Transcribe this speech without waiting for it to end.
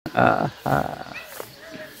आहा।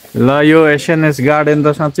 ल यो SNS garden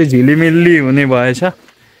त साँच्चै झिलिमिल्ली हुने भएछ।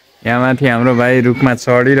 यहाँ माथि हाम्रो भाइ रुखमा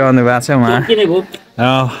चढिरहनु भएको छ उहाँ।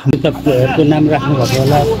 नाम राख्नु भएको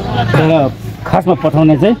होला तर खासमा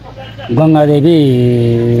पठाउने चाहिँ गङ्गादेवी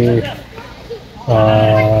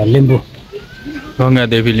लिम्बू।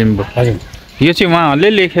 गङ्गादेवी लिम्बू हजुर। यो चाहिँ उहाँहरूले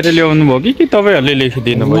लेखेर ल्याउनु भयो कि तपाईँहरूले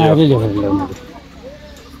लेखिदिनु भयो?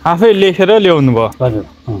 आफै लेखेर ल्याउनु भयो? हजुर।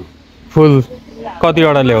 फुल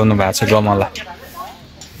कतिवटा ल्याउनु भएको छ गमला?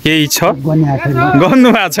 केही छ? गर्नु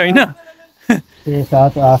भएको छैन?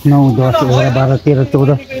 7, 8, 9, 10, 11, 12, 13,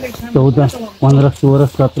 14, 15, 16,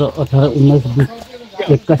 17, 18, 19, 20,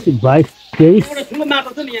 21, 22, 23,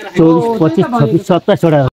 24, 25, 26, 27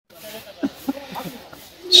 वटा।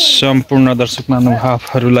 सम्पूर्ण दर्शक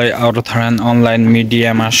महानुभावहरूलाई धरान अनलाइन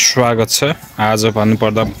मिडियामा स्वागत छ। आज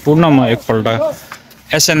भन्नुपर्दा पुनः म एकपल्ट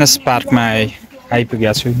एसएनएस पार्कमा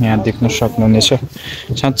आइपुगेको छु। यहाँ देख्न सक्नुहुनेछ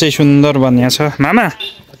साँच्चै सुन्दर बनिएको छ। मामा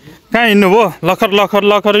कहाँ हिँड्नुभयो? लखर लखर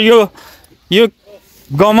लखर यो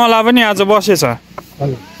गमला पनि आज बसेछ।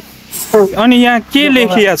 अनि यहाँ के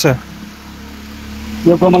लेखिया छ?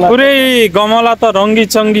 पुरै गमला त रङ्गी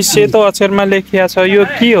चङ्गी सेतो अक्षरमा लेखिया छ। यो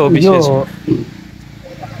के हो विशेष?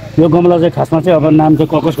 यो गमला चाहिँ खासमा चाहिँ अब नाम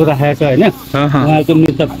चाहिँ कसको राखेको छ होइन, उहाँको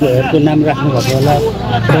मृतकहरूको नाम राख्नु भएको होला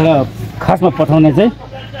तर खासमा पठाउने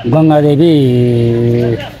चाहिँ गङ्गादेवी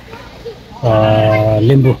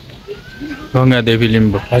लिम्बू। गङ्गादेवी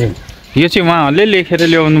लिम्बू। हजुर। यो चाहिँ उहाँहरूले लेखेर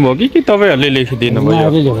ल्याउनु भयो कि तपाईँहरूले लेखिदिनु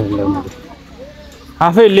भयो?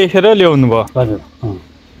 आफै लेखेर ल्याउनु भयो? हजुर।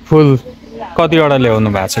 फुल कतिवटा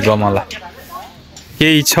ल्याउनु भएको छ गमला?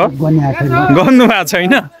 केही छ? गर्नु भएको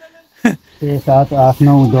छैन? 7, 8,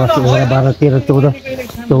 9, 10, 11, 12, 13, 14,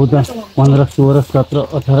 15, 16, 17,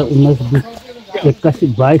 18, 19, 20,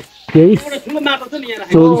 21, 22, 23,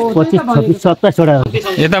 24, 25, 26, 27 वटा।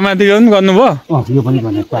 यता माथि पनि गर्नुभयो? यो पनि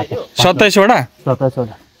भने 27 वटा? 27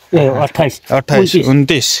 वटा। ए 28,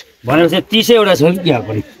 29 भनेपछि 30 वटा छ कि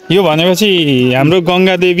पनि। यो भनेपछि हाम्रो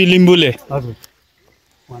गङ्गादेवी लिम्बूले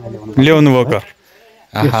ल्याउनु भएको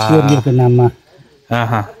नाममा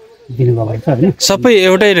सबै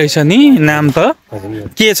एउटै रहेछ नि नाम त?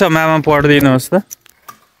 के छ मामा पढिदिनुहोस् त।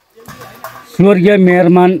 स्वर्गीय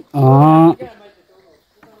मेहरमान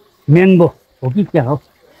मेन्बो हो कि क्या हो?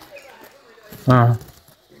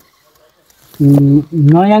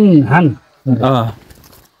 नयाङहाङ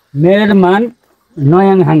मेहरमान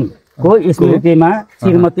नयाङहाङको स्मृतिमा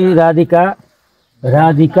श्रीमती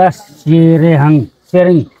राधिका सेरेङ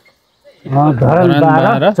धरान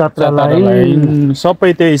 12 चत्रलाई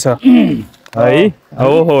सबै त्यही छ है?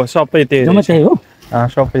 ओहो सबै त्यही हो।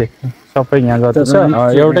 सबै यहाँ गर्छ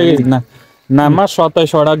एउटै नाममा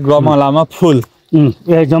 27 वटा गमलामा फुल।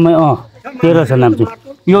 ए जम्मै 13 छ नाम चाहिँ।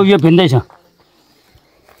 यो भिन्दै छ।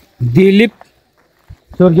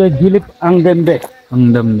 स्वर्गीय दिलीप आङदेम्बे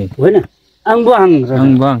होइन,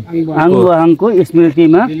 आङबुहाङको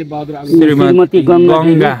स्मृतिमा श्रीमती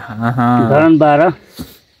गङ्गा धरान 12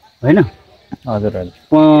 होइन। हजुर हजुर।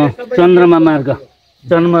 चन्द्रमा मार्ग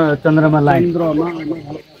चन्द्रमा लाइन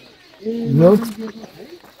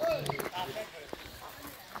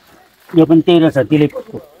यो पनि 13 छ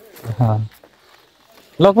दिलीपको।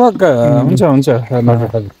 लगभग हुन्छ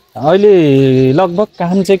अहिले लगभग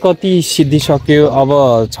काम चाहिँ कति सिद्धिसक्यो? अब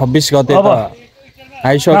 26 गते त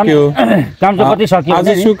आइसक्यो। काम चाहिँ कति सक्यो? आज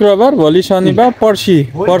शुक्रबार, भोलि शनिबार, पर्सि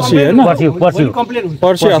होइन?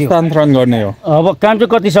 पर्सि हस्तान्तरण गर्ने हो। अब काम चाहिँ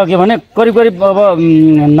कति सक्यो भने करिब अब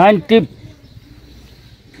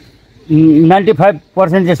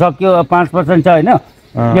 95% चाहिँ सक्यो। 5% छ होइन।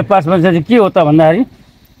 यो 5% चाहिँ के हो त भन्दाखेरि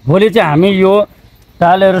भोलि चाहिँ हामी यो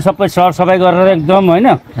टालेहरू सबै सरसफाइ गरेर एकदम होइन,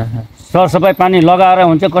 सरसफाइ पानी लगाएर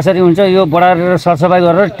हुन्छ कसरी हुन्छ यो बढाएर सरसफाइ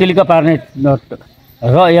गरेर टिलिका पार्ने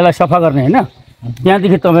र यसलाई सफा गर्ने होइन।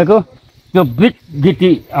 त्यहाँदेखि तपाईँको त्यो ब्रिक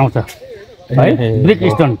गिटी आउँछ है, ब्रिक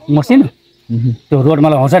स्टोन मसिनो त्यो रोडमा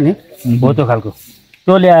लगाउँछ नि हो त्यो खालको,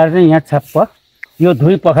 त्यो ल्याएर चाहिँ यहाँ छाप्प यो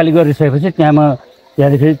धुई पखाली गरिसकेपछि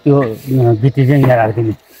त्यहाँदेखि त्यो गिटी चाहिँ यहाँ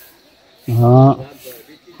राखिदिने।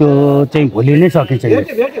 त्यो चाहिँ भोलि नै सकिन्छ यो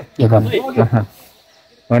काम।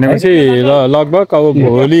 भनेपछि लगभग अब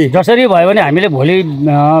भोलि जसरी भयो भने हामीले भोलि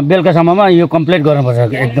बेलुकासम्ममा यो कम्प्लिट गर्नुपर्छ,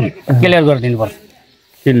 एकदम क्लियर गरिदिनुपर्छ।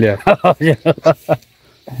 क्लियर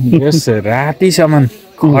यस रातिसम्म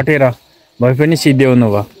खटेर भए पनि सिद्ध्याउनु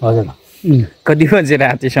भयो। हजुर। कति बजी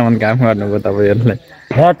रातिसम्म काम गर्नुभयो तपाईँहरूलाई?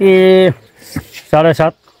 राति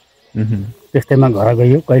 7:30 त्यस्तैमा घर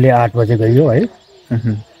गयो, कहिले 8 बजे गयो है।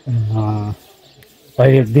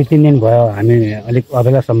 अहिले 2-3 दिन भयो हामी अलिक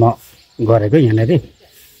अबेलासम्म गरेको यहाँनिर।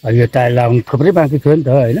 अब यो टायर लगाउनु थुप्रै बाँकी थियो नि त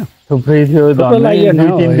होइन, थुप्रै थियो।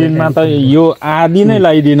 2-3 दिनमा त यो आधी नै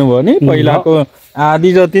लगाइदिनु भयो नि। पहिलाको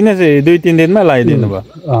आधी जति नै चाहिँ 2-3 दिनमा लगाइदिनु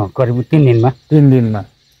भयो करिब 3 दिनमा 3 दिनमा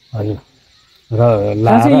हजुर र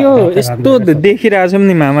यो यस्तो देखिरहेछौँ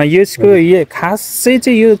नि मामा यसको यो खासै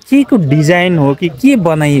चाहिँ यो के को डिजाइन हो कि के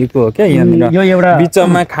बनाइएको हो क्या यहाँनिर यो एउटा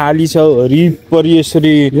बिचमा खाली छ वरिपरि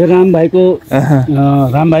यसरी यो राम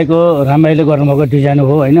भाइले गर्नुभएको डिजाइन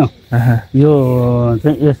हो होइन यो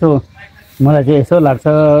चाहिँ यसो मलाई चाहिँ यसो लाग्छ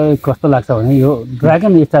कस्तो लाग्छ भने यो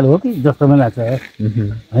ड्रागन स्टाइल हो कि जस्तो पनि लाग्छ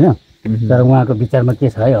होइन तर उहाँको विचारमा के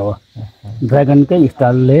छ है अब ड्रागनकै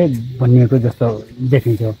स्टाइलले बनिएको जस्तो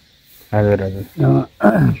देखिन्छ हजुर हजुर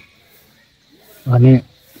अनि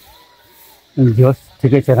जोस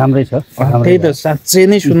ठिकै छ राम्रै छ त्यही त साँच्चै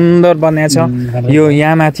नै सुन्दर बनाएको छ यो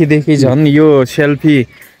यहाँ माथिदेखि झन् यो सेल्फी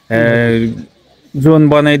जोन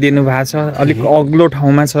बनाइदिनु भएको छ अलिक अग्लो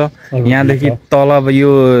ठाउँमा छ यहाँदेखि तल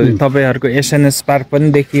यो तपाईँहरूको एसएनएस पार्क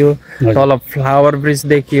पनि देखियो तल फ्लावर ब्रिज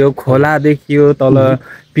देखियो खोला देखियो तल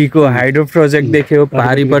पिको हाइड्रो प्रोजेक्ट देखियो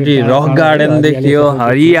पारिपट्टि रक गार्डन देखियो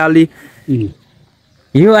हरियाली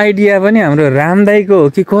यो आइडिया पनि हाम्रो रामदाईको हो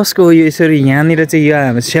कि कसको हो यसरी यहाँनिर चाहिँ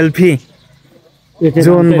यो सेल्फी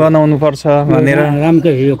जोन बनाउनु पर्छ भनेर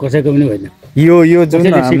रामकै यो कसैको पनि होइन यो जुन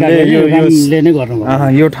हामीले नै गर्नु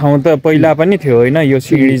यो ठाउँ त पहिला पनि थियो होइन यो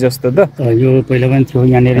सिँढी जस्तो त यो पहिला पनि थियो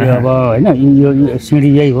यहाँनिर अब होइन यो सिँढी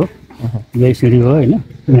यही हो यही सिँढी हो होइन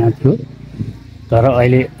यहाँ थियो तर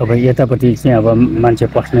अहिले अब यतापट्टि चाहिँ अब मान्छे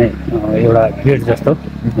पस्ने एउटा गेट जस्तो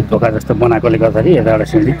ढोका जस्तो बनाएकोले गर्दाखेरि यताबाट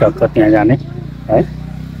सिँढी टक्क त्यहाँ जाने है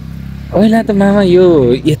पहिला त मामा यो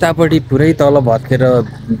यतापट्टि पुरै तल भत्केर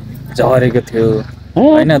झरेको थियो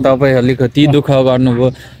होइन तपाईँ अलिकति दुःख गर्नुभयो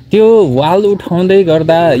त्यो वाल उठाउँदै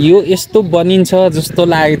गर्दा यो यस्तो बनिन्छ जस्तो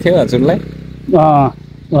लागेको थियो हजुरलाई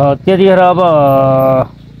त्यतिखेर अब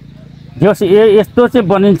जस यस्तो चाहिँ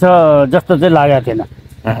बनिन्छ जस्तो चाहिँ लागेको थिएन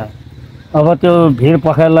अब त्यो भिर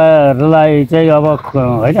पखेलालाई चाहिँ अब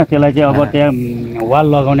होइन त्यसलाई चाहिँ अब त्यहाँ वाल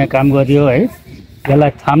लगाउने काम गरियो है त्यसलाई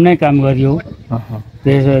थाम्ने काम गरियो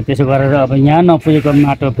त्यसो गरेर अब यहाँ नपुगेको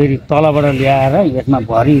माटो फेरि तलबाट ल्याएर यसमा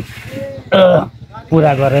भरि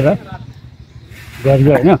पुरा गरेर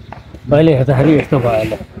गरियो होइन अहिले हेर्दाखेरि यस्तो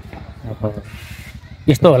भयो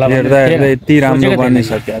यस्तो होला यति राम्रो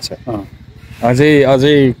बनिसकेको छ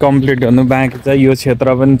अझै कम्प्लिट गर्नु बाँकी छ यो क्षेत्र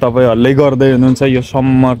पनि तपाईँहरूले गर्दै हुनुहुन्छ यो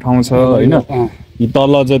सम्म ठाउँ छ होइन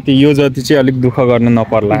तल जति यो जति चाहिँ अलिक दुःख गर्नु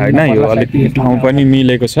नपर्ला होइन यो अलिक ठाउँ पनि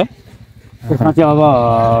मिलेको छ त्यसमा चाहिँ अब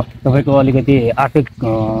तपाईँको अलिकति आर्थिक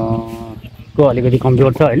को अलिकति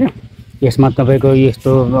कमजोर छ होइन यसमा तपाईँको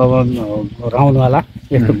यस्तो अब राउन्डवाला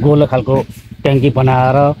यस्तो गोलो खालको ट्याङ्की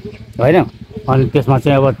बनाएर होइन अनि त्यसमा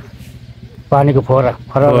चाहिँ अब पानीको फोहरा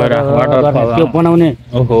त्यो बनाउने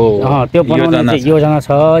त्यो बनाउने चाहिँ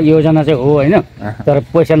योजना चाहिँ हो होइन तर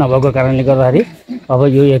पैसा नभएको कारणले गर्दाखेरि अब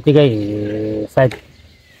यो यतिकै सायद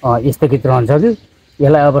स्थगित रहन्छ कि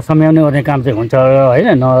यसलाई अब सम्याउने गर्ने काम चाहिँ हुन्छ होइन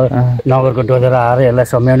नगरको डोजर आएर यसलाई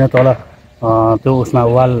सम्याउने तल त्यो उसमा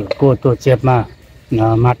वालको त्यो चेपमा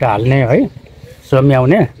माटो हाल्ने है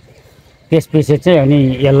सम्याउने त्यसपछि चाहिँ अनि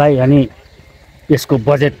यसलाई अनि यसको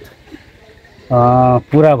बजेट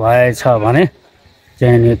पुरा भएछ भने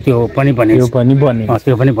चाहिँ नि त्यो पनि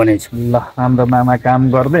बनेछ ल हाम्रो मामा काम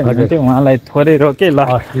गर्दै हुनुहुन्थ्यो उहाँलाई थोरै रोके ल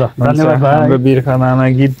धन्यवाद हाम्रो बिर्खा मामा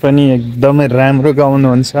गीत पनि एकदमै राम्रो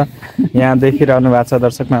गाउनुहुन्छ यहाँ देखिरहनु भएको छ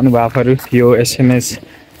दर्शक महानुभावहरू यो एसएनएस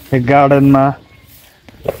गार्डनमा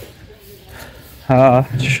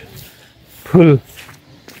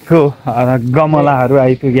फुलको गमलाहरू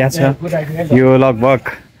आइपुगेको छ यो लगभग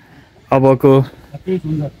अबको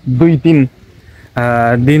 2-3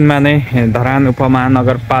 दिनमा नै धरान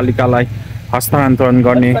उपमहानगरपालिकालाई हस्तान्तरण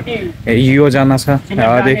गर्ने योजना छ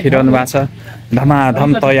देखिरहनु भएको छ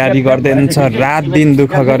धमाधम तयारी गर्दै हुनुहुन्छ रात दिन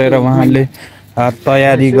दुःख गरेर उहाँले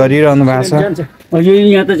तयारी गरिरहनु भएको छ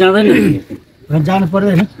यहाँ त जाँदैन जानु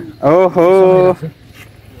पर्दैन ओहो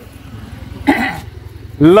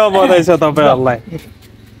ल बधाई छ तपाईँहरूलाई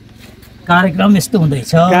कार्यक्रम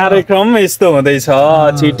यस्तो हुँदैछ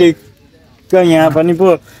छिटिक यहाँ पनि पो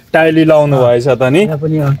टाइली लाउनु भएछ त नि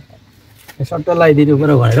सट्ट लगाइदिनु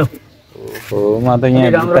पर्यो भनेर हो म त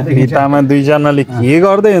यहाँ भित्तामा दुईजनाले के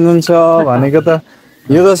गर्दै हुनुहुन्छ भनेको त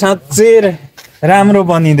यो त साँच्चै राम्रो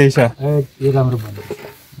बनिँदैछ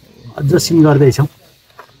अझ सिन गर्दैछौँ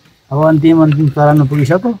अब अन्तिम चराउनु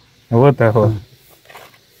पुगिसक्यो हो त हो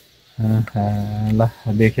ल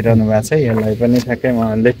देखिरहनु भएको छ यसलाई पनि ठ्याक्कै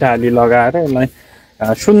उहाँले टाली लगाएर यसलाई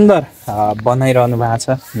सुन्दर बनाइरहनु भएको छ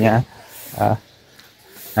यहाँ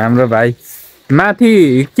हाम्रो भाइ माथि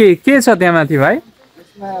के छ त्यहाँ माथि भाइ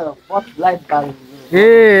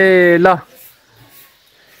ए ल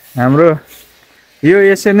हाम्रो यो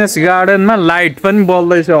एसएनएस गार्डनमा लाइट पनि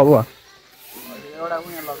बल्दैछ अब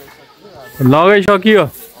लगाइसकियो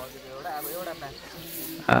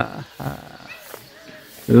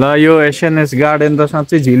ल यो एसएनएस गार्डन त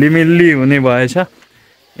साँच्चै झिलिमिल्ली हुने भएछ।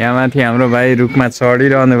 यहाँ माथि हाम्रो भाइ रुखमा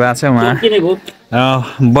चढिरहनु भएको छ उहाँ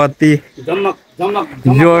बत्ती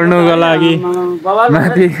जोड्नुको लागि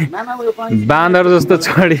माथि बाँदर जस्तो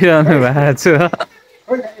चढिरहनु भएको छ।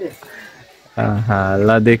 ल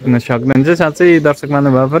देख्न सक्नुहुन्छ साँच्चै दर्शक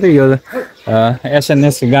महानुभावहरू यो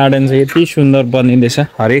एसएनएस गार्डन चाहिँ यति सुन्दर बनिँदैछ।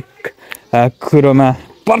 हरेक कुरोमा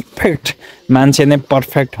पर्फेक्ट मान्छे नै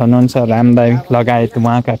पर्फेक्ट हुनुहुन्छ। रामदाई लगायत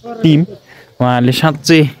उहाँका टिम उहाँले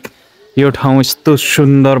साँच्चै यो ठाउँ यस्तो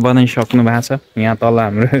सुन्दर बनाइसक्नु भएको छ। यहाँ तल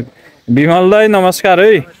हाम्रो विमल दाई नमस्कार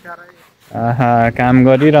है। काम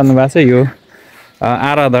गरिरहनु भएको छ। यो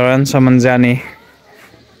आरा धरानसम्म जाने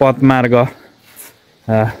पथमार्ग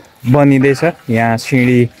बनिँदैछ। यहाँ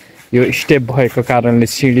सिँढी यो स्टेप भएको कारणले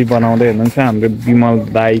सिँढी बनाउँदै हुनुहुन्छ हाम्रो विमल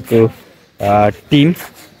दाईको टिम।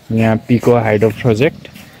 यहाँ पिको हाइड्रो प्रोजेक्ट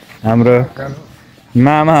हाम्रो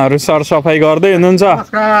मामाहरू सरसफाइ गर्दै हुनुहुन्छ।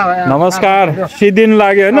 नमस्कार। सिद्धिन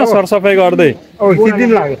लाग्यो होइन सरसफाइ गर्दै?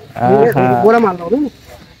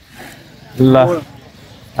 ल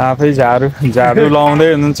आफै झाडु लाउँदै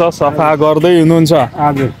हुनुहुन्छ, सफा गर्दै हुनुहुन्छ।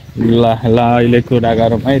 ल अहिले कुरा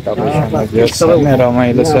गरौँ है तपाईँसँग।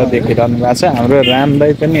 रमाइलो छ देखिरहनु भएको छ। हाम्रो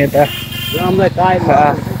रामदाई पनि यता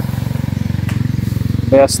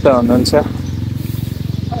व्यस्त हुनुहुन्छ।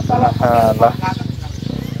 ल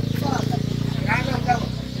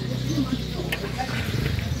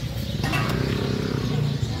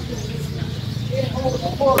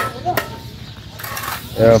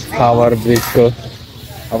फ्लावर ब्रिजको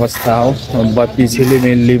अवस्था हो। बत्ती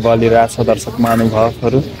झिलिमिल्ली बलिरहेछ दर्शक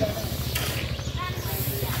महानुभावहरू।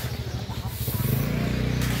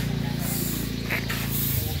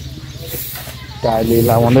 टाली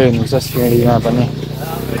लाउँदै हुनुहुन्छ सिँढीमा पनि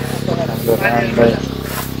हाम्रो रामदाई।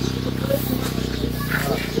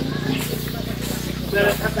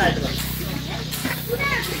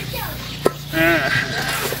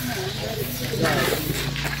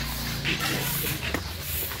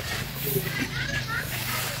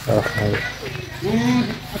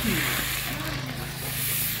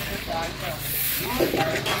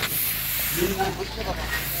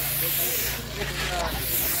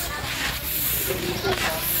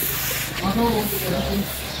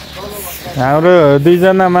 हाम्रो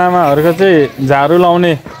दुईजना मामाहरूको चाहिँ झाडु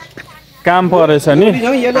लाउने काम परेछ नि।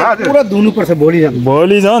 पुरा धुनुपर्छ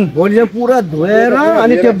भोलि झन् पुरा धोएर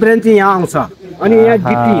अनि त्यो ब्रेन चाहिँ यहाँ आउँछ। अनि यहाँ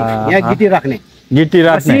गिटी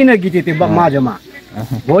राख्ने गिटी त्यो माझमा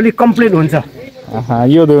भोलि कम्प्लिट हुन्छ।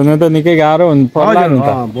 यो धुनु त निकै गाह्रो पर्ला नि त।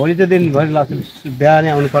 भोलि त दिनभरि लाग्छ। बिहानै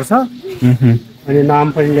आउनुपर्छ अनि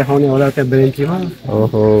नाम पनि लेखाउने होला त्यो ब्रेन्चीमा।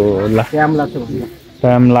 ओहो ल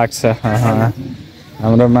टाइम लाग्छ।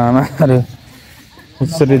 हाम्रो मामाहरू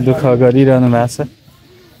यसरी दुःख गरिरहनु भएको छ।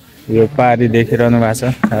 यो पारी देखिरहनु भएको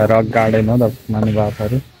छ रक गार्डन हो त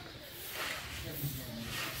महानुभावहरू।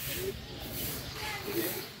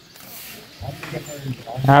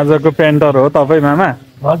 आजको पेन्टर हो तपाईँ मामा?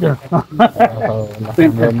 हजुर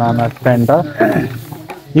मामा पेन्टर।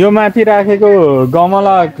 यो माथि राखेको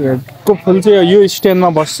गमलाको फुल चाहिँ यो स्ट्यान्डमा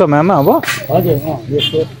बस्छ मामा अब? हजुर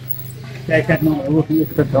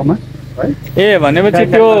ए भनेपछि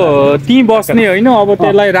त्यो त्यहीँ बस्ने होइन अब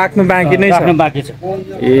त्यसलाई राख्नु बाँकी नै छ? बाँकी छ।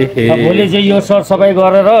 ए भोलि चाहिँ यो सरसफाइ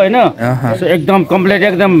गरेर होइन एकदम कम्प्लिट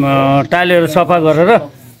एकदम टाइलहरू सफा गरेर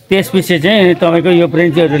त्यसपछि चाहिँ तपाईँको यो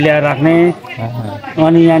ब्रेन्चहरू ल्याएर राख्ने।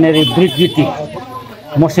 अनि यहाँनिर ब्रिज गिटी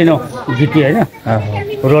मसिनो गिटी होइन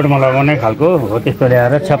रोडमा लगाउने खालको हो त्यस्तो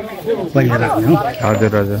ल्याएर छप पहिला राख्ने हो।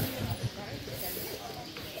 हजुर हजुर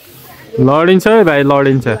लडिन्छ है भाइ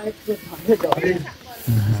लडिन्छ।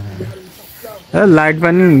 लाइट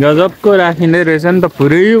पनि गजबको राखिँदै रहेछ नि त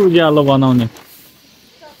पुरै उज्यालो बनाउने।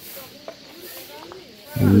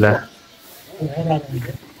 ल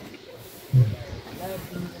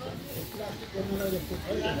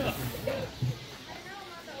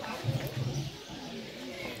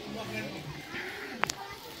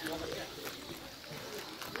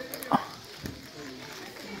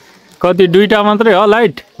कति दुईटा मात्रै हो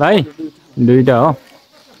लाइट भाइ? दुईटा हो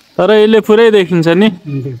तर यसले पुरै देखिन्छ नि।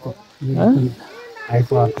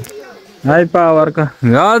 हाई पावरको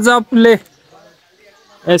गजबले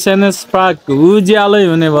एसएनएस पार्क उज्यालै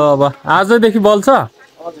हुने भयो अब। आजदेखि बल्छ?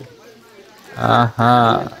 आहा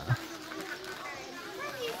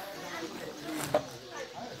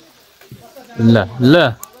ल ल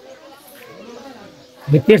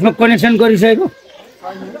त्यसमा कनेक्सन गरिसकेको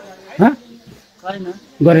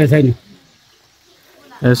गरेको छैन।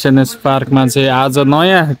 एसएनएस पार्कमा चाहिँ आज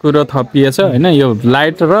नयाँ कुरो थपिएछ होइन यो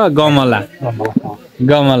लाइट र गमला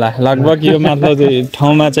लगभग यो मतलब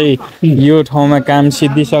ठाउँमा चाहिँ यो ठाउँमा काम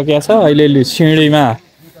सिद्धिसकेको छ। अहिले सिँढीमा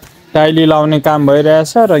टाइली लाउने काम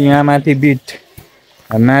भइरहेछ र यहाँ माथि बिट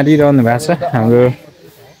मारिरहनु भएको छ हाम्रो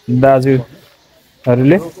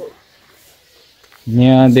दाजुहरूले।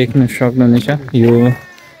 यहाँ देख्न सक्नुहुनेछ यो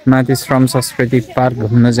माथि श्रम संस्कृति पार्क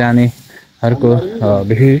घुम्न जानेहरूको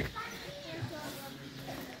भिड।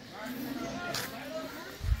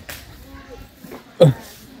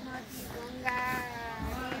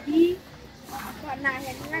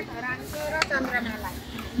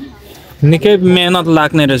 निकै मेहनत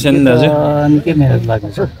लाग्ने रहेछ नि दाजु। निकै मेहनत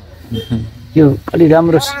लाग्छ त्यो अलि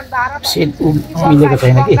राम्रो सेट मिलेको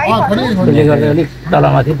छैन कि त्यसले गर्दा अलिक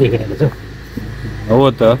तलमाथि देखिरहेको छ। हो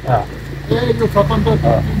त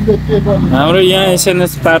हाम्रो यहाँ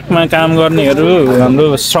एसएनएस पार्कमा काम गर्नेहरू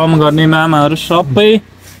हाम्रो श्रम गर्ने मामाहरू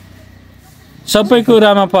सबै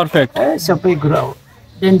कुरामा पर्फेक्ट। सबै कुरा हो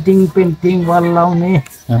पेन्टिङ वाल लाउने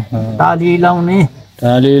टाली लाउने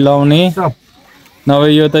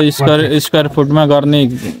नभए यो त स्क्वायर फुटमा गर्ने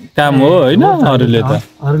काम हो होइन। अरूले त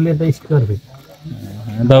स्क्वायर फुट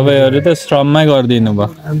तपाईँहरू त श्रममै गरिदिनु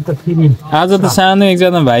भयो। आज त सानो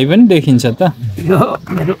एकजना भाइ पनि देखिन्छ त। यो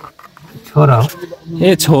मेरो छोरा हो।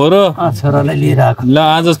 ए छोरो छोरालाई लिएर आएको ल।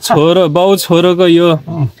 आज बाउ छोरोको यो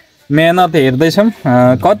मेहनत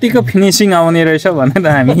हेर्दैछौँ कतिको फिनिसिङ आउने रहेछ भनेर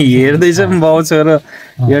हामी हेर्दैछौँ। बाउ छोरो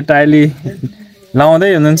यो टाइली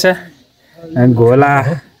लाउँदै हुनुहुन्छ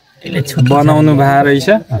घोला बनाउनु भएको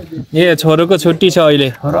रहेछ। ए छोरोको छुट्टी छ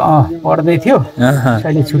अहिले पढ्दै थियो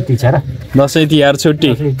अहिले छुट्टी छ र दसैँ तिहार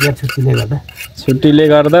छुट्टीले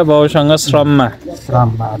गर्दा बाउसँग श्रममा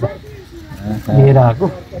लिएर आएको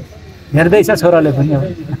हेर्दैछ छोराले पनि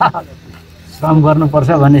श्रम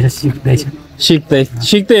गर्नुपर्छ भन्ने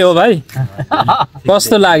सिक्दै हो भाइ।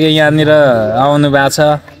 कस्तो लाग्यो यहाँनिर आउनु भएको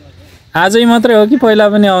छ? आजै मात्रै हो कि पहिला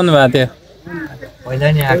पनि आउनु भएको थियो?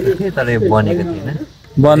 पहिला नि आएको थियो तर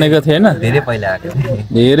बनेको थिएन धेरै पहिला आएको थियो।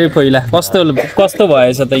 धेरै पहिला कस्तो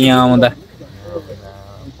भएछ त यहाँ आउँदा?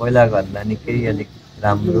 पहिला भन्दा निकै अलिक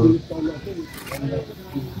राम्रो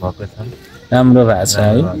भएको छ। राम्रो भएको छ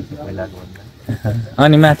है।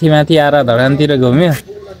 अनि माथि आएर धरानतिर घुम्यो?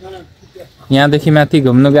 यहाँदेखि माथि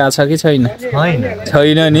घुम्नु गएको छ कि छैन?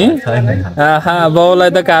 छैन नि। आहा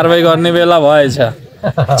बाउलाई त कारवाही गर्ने बेला भएछ।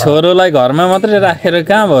 छोरोलाई घरमा मात्रै राखेर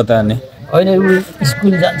कहाँ भयो त? अनि अहिले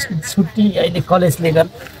स्कुल जान्छ छुट्टी अहिले कलेजले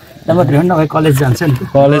गर्दा कलेज जान्छ नि।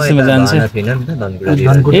 कलेजमा जान्छ।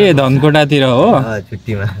 ए धनकोटातिर हो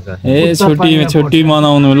ए छुट्टी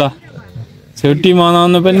मनाउनु। ल छुट्टी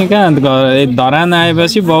मनाउनु पनि कहाँ धरान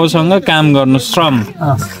आएपछि बाउसँग काम गर्नु श्रम।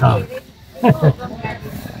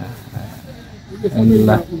 ल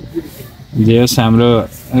जे होस् हाम्रो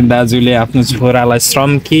दाजुले आफ्नो छोरालाई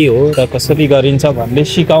श्रम के हो र कसरी गरिन्छ भन्दै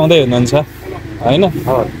सिकाउँदै हुनुहुन्छ होइन।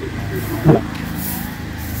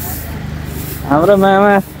 हाम्रो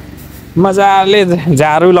मामा मजाले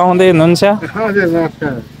झाडु लाउँदै हुनुहुन्छ।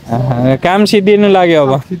 काम सिद्धिनु लाग्यो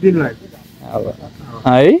अब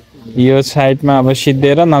है। यो साइडमा अब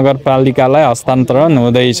सिद्धिएर नगरपालिकालाई हस्तान्तरण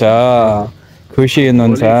हुँदैछ। खुसी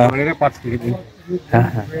हुनुहुन्छ?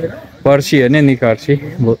 पर्सि होइन नि पर्सि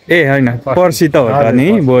ए होइन पर्सि त हो त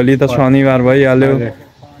नि। भोलि त शनिबार भइहाल्यो।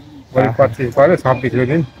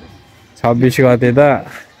 26 गते त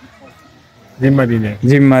जिम्मा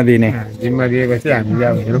दिएपछि हामी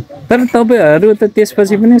आउँछौँ। तर तपाईँहरू त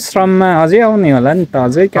त्यसपछि पनि श्रममा अझै आउने होला नि त?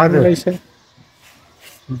 अझै काम रहेछ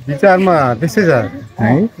विचारमा त्यस्तै छ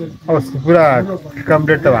है। अब पुरा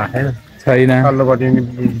कम्प्लिट त भएको छैन। तल्लोपट्टि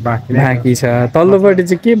बाँकी छ। तल्लोपट्टि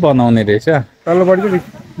चाहिँ के बनाउने रहेछ? तल्लोपट्टि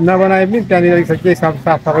चाहिँ नबनाए पनि त्यहाँनिर केही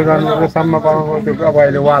साफसफाइ गर्नु सम्म बनाउनु। त्यो अब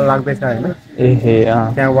अहिले वाल लाग्दैछ होइन।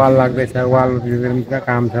 त्यहाँ वाल लाग्दैछ। वाल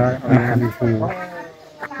काम छ।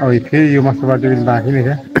 अब फेरि यो मस्टरपट्टि पनि बाँकी नै छ।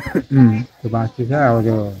 त्यो बाँकी छ। अब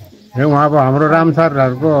त्यो उहाँ अब हाम्रो राम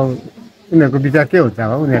सरहरूको उनीहरूको विचार के हुन्छ?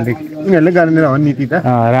 अब उनीहरूले गर्ने हो नीति त।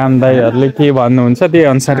 राम दाईहरूले के भन्नुहुन्छ त्यही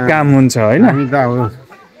अनुसार काम हुन्छ होइन। हामी त अब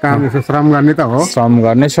काम यसो श्रम गर्ने त हो। श्रम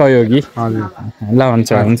गर्ने सहयोगी। हजुर ल हुन्छ।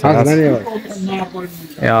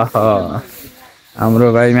 हाम्रो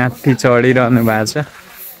भाइ माथि चढिरहनु भएको छ।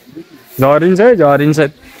 झरिन्छ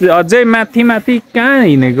अझै माथि कहाँ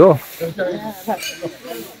हिँडेको?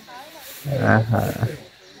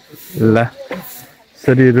 ल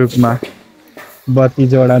यसरी रूपमा बत्ती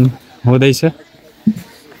जडान हुँदैछ।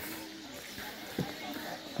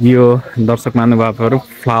 यो दर्शक महानुभावहरू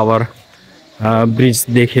फ्लावर ब्रिज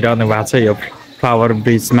देखिरहनु भएको छ। यो फ्लावर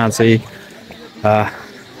ब्रिजमा चाहिँ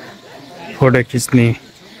फोटो खिच्ने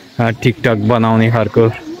टिकटक बनाउनेहरूको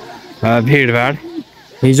भिडभाड।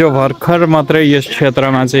 हिजो भर्खर मात्रै यस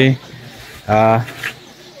क्षेत्रमा चाहिँ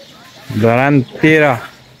धरान 13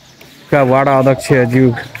 का वडा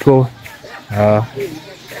अध्यक्षज्यूको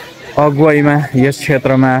अगुवाईमा यस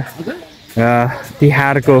क्षेत्रमा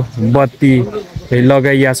तिहारको बत्ती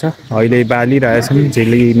लगाइया छ अहिले बालिरहेछन्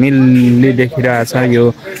झिलिमिली देखिरहेछ यो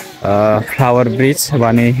फ्लावर ब्रिज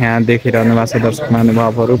भने यहाँ देखिरहनु भएको छ दर्शक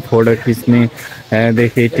महानुभावहरू फोटो खिच्ने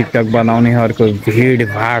देखि टिकटक बनाउनेहरूको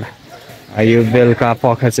भिडभाड यो बेलुका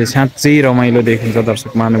पख चाहिँ साँच्चै रमाइलो देखिन्छ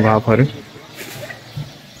दर्शक महानुभावहरू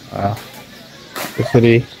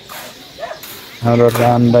त्यसरी हाम्रो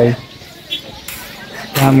राम दाइ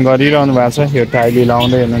काम गरिरहनु भएको छ यो टाइली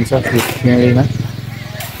लाउँदै हुनुहुन्छ पिँढीमा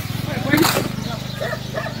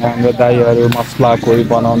हाम्रो दाइहरू मसला कोही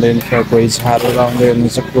बनाउँदै हुनुहुन्छ कोही छारो लाउँदै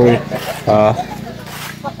हुनुहुन्छ कोही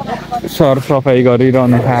सरसफाइ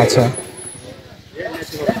गरिरहनु भएको छ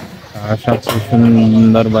साँच्चै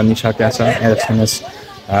सुन्दर बनिसकेको छ एसएनएस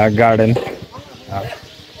गार्डन